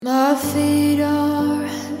feet are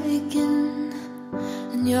aching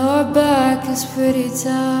and your back is pretty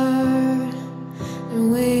tired,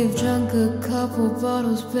 and we've drunk a couple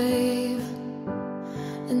bottles, babe,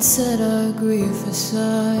 and set our grief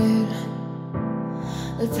aside.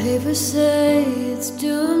 The papers say it's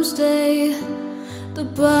doomsday, the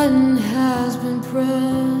button has been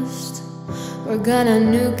pressed. We're gonna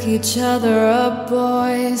nuke each other up,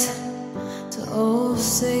 boys, till old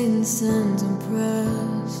Satan stands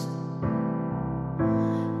impressed.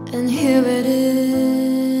 And here it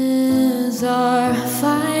is, our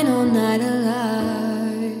final night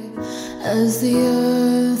alive, as the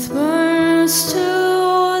earth burns to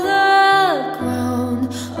the ground.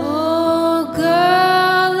 Oh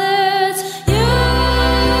girl, it's you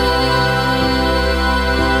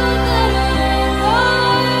that are alive,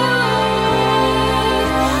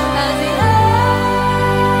 as the earth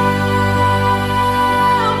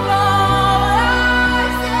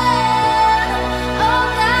burns. Oh,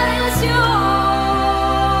 that is you.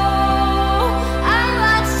 I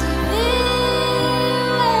watch TV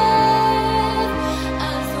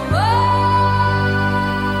as the world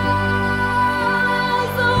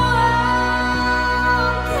caves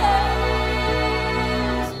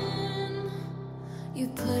in. You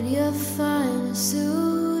put your finest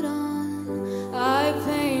suit on, I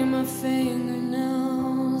paint my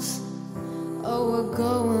fingernails. Oh, we're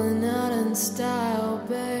going out in style,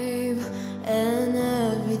 babe, and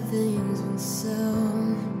everything's been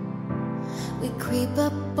sold. We creep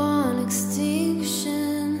up on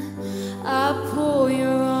extinction, I pull your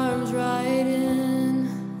arms right in.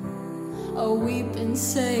 I'll weep and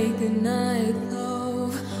say goodnight,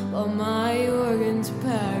 love, while my organs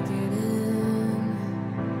pack it in.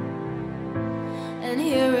 And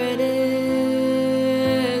here it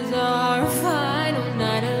is, our final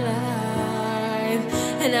night alive,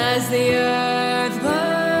 and as the earth